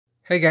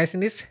Hey guys, in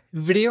this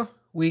video,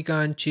 we're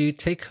going to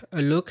take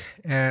a look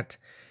at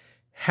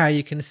how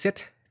you can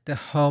set the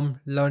Home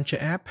Launcher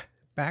app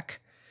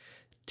back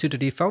to the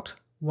default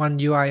One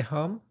UI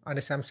Home on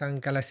the Samsung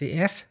Galaxy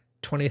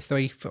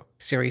S23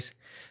 series.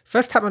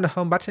 First, tap on the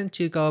Home button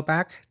to go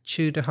back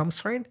to the home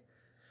screen.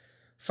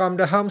 From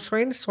the home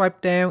screen, swipe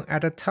down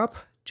at the top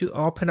to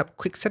open up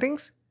Quick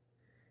Settings.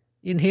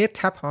 In here,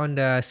 tap on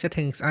the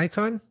Settings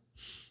icon.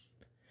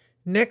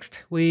 Next,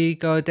 we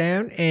go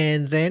down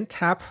and then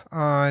tap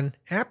on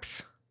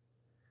Apps.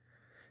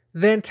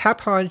 Then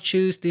tap on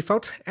Choose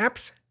Default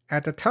Apps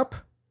at the top.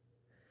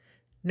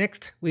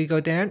 Next, we go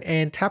down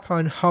and tap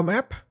on Home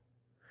App.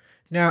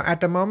 Now,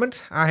 at the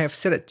moment, I have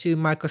set it to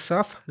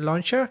Microsoft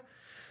Launcher.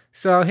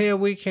 So here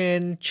we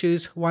can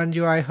choose One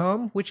UI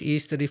Home, which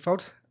is the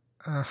default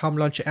Home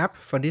Launcher app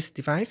for this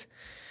device.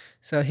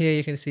 So here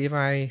you can see if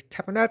I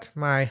tap on that,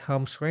 my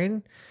home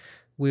screen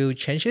will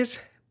changes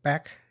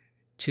back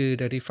to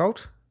the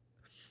default,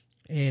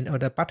 and all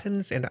the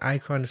buttons and the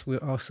icons will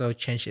also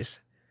changes.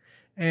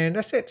 And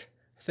that's it.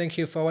 Thank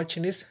you for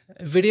watching this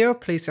video.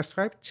 Please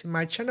subscribe to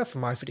my channel for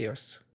more videos.